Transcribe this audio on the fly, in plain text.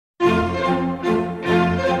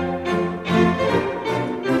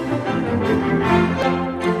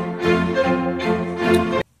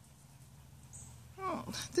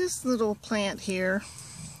This little plant here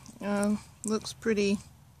looks pretty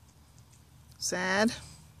sad,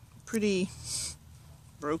 pretty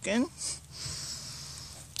broken.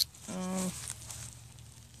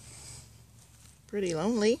 Pretty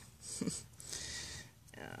lonely.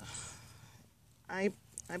 I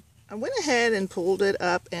went ahead and pulled it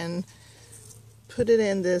up and put it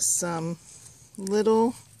in this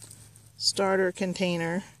little starter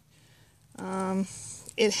container.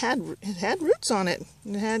 It had roots on it.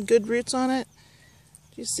 It had good roots on it.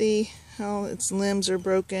 You see how its limbs are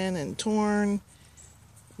broken and torn,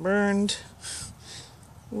 burned,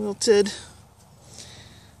 wilted.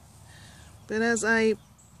 But as I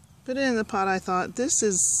put it in the pot, I thought this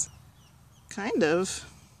is can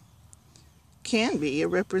be a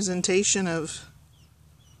representation of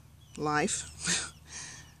life.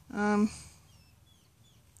 I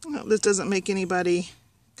hope this doesn't make anybody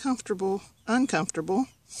uncomfortable,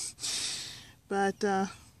 but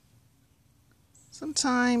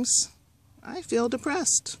sometimes I feel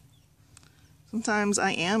depressed. Sometimes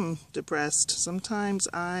I am depressed. Sometimes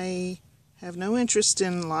I have no interest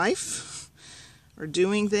in life or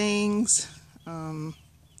doing things,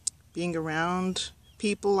 being around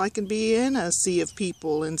people. I can be in a sea of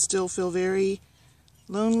people and still feel very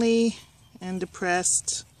lonely and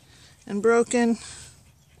depressed and broken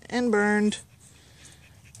and burned.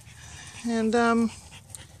 And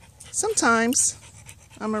sometimes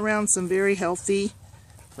I'm around some very healthy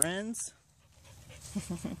friends,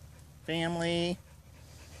 family,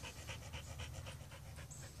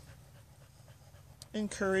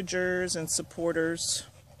 encouragers and supporters.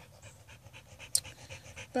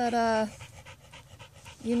 But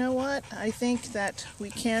you know what? I think that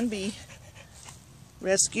we can be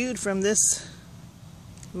rescued from this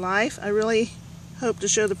life. I really hope to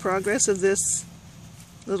show the progress of this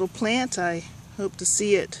little plant. I hope to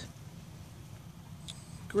see it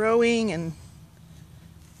growing and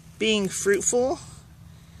being fruitful,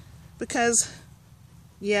 because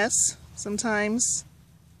yes, sometimes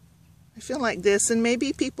I feel like this, and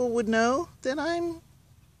maybe people would know that I'm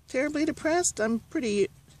terribly depressed. I'm a pretty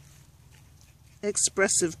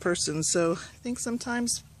expressive person, so I think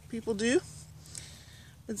sometimes people do.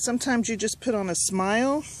 But sometimes you just put on a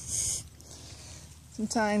smile.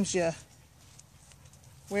 Sometimes you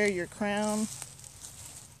wear your crown,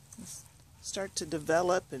 start to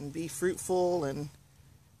develop and be fruitful, and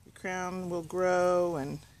your crown will grow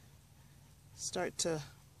and start to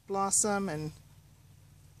blossom and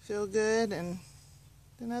feel good. And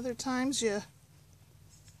then other times you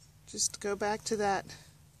just go back to that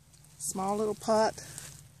small little pot,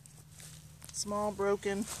 small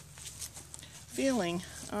broken feeling.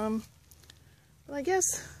 But I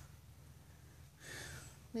guess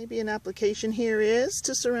maybe an application here is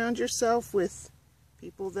to surround yourself with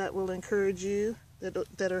people that will encourage you,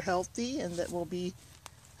 that are healthy and that will be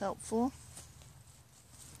helpful.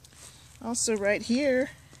 Also right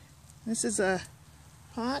here, this is a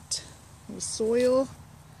pot with soil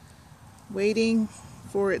waiting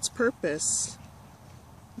for its purpose.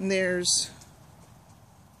 And there's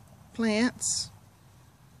plants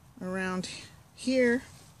around here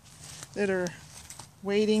that are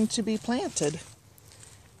waiting to be planted.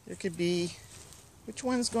 There could be, which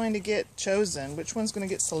one's going to get chosen? Which one's going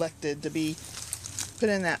to get selected to be put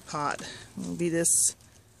in that pot? It will be this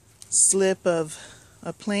slip of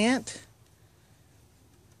a plant,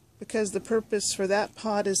 because the purpose for that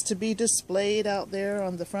pot is to be displayed out there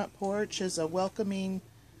on the front porch as a welcoming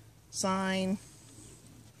sign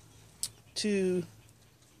to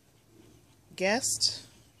guests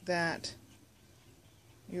that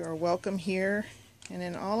you are welcome here. And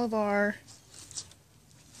in all of our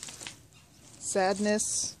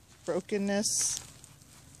sadness, brokenness,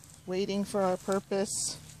 waiting for our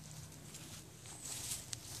purpose,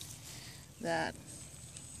 that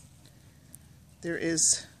there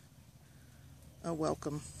is a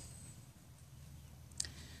welcome.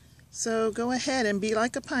 So go ahead and be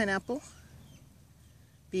like a pineapple.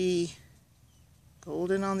 Be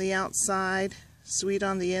golden on the outside, sweet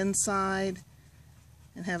on the inside,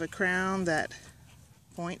 and have a crown that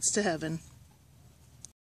points to heaven.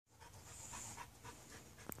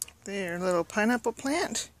 There, little pineapple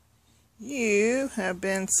plant. You have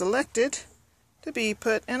been selected to be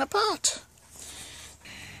put in a pot.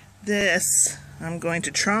 This I'm going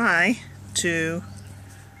to try to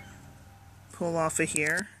pull off of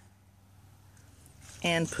here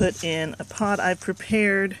and put in a pot I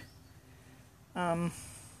prepared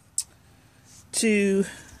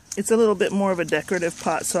it's a little bit more of a decorative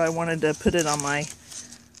pot, so I wanted to put it on my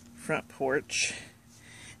front porch.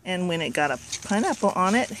 And when it got a pineapple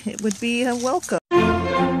on it, it would be a welcome.